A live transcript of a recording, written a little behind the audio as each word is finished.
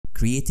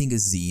Creating a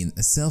zine,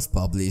 a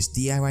self-published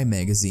DIY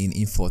magazine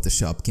in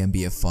Photoshop, can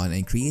be a fun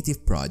and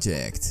creative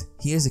project.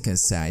 Here's a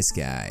concise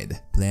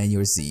guide. Plan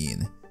your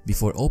zine.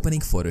 Before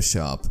opening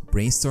Photoshop,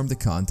 brainstorm the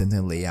content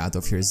and layout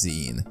of your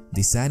zine.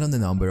 Decide on the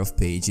number of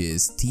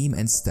pages, theme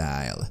and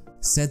style.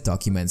 Set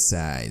document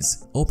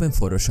size. Open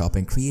Photoshop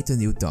and create a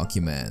new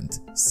document.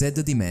 Set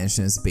the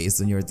dimensions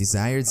based on your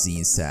desired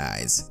zine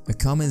size. A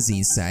common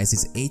zine size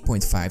is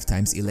 8.5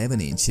 ×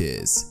 11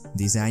 inches.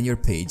 Design your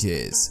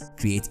pages.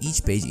 Create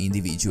each page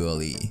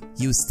individually.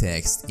 Use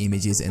text,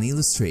 images and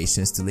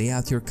illustrations to lay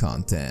out your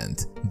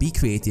content. Be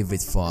creative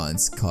with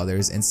fonts,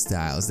 colors and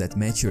styles that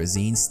match your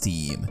zine's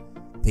theme.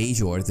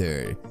 Page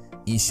order.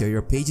 Ensure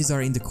your pages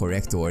are in the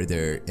correct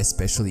order,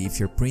 especially if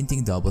you're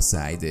printing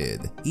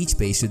double-sided. Each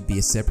page should be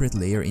a separate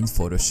layer in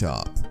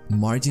Photoshop.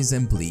 Margins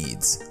and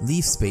bleeds.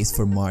 Leave space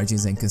for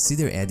margins and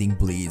consider adding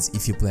bleeds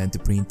if you plan to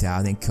print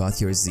out and cut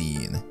your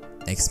zine.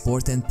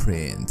 Export and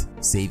print.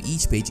 Save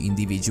each page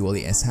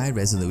individually as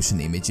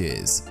high-resolution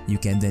images. You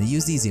can then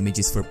use these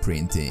images for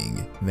printing.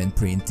 When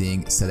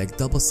printing, select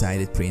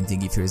double-sided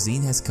printing if your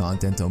zine has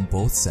content on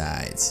both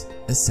sides.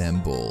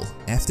 Assemble.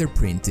 After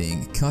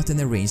printing, cut and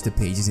arrange the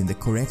pages in the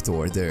correct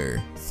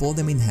order. Fold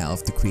them in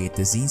half to create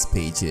the zine's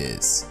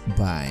pages.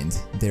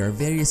 Bind. There are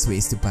various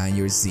ways to bind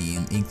your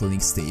zine, including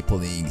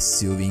stapling,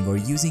 sewing, or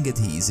using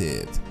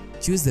adhesive.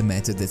 Choose the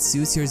method that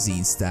suits your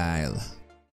zine style.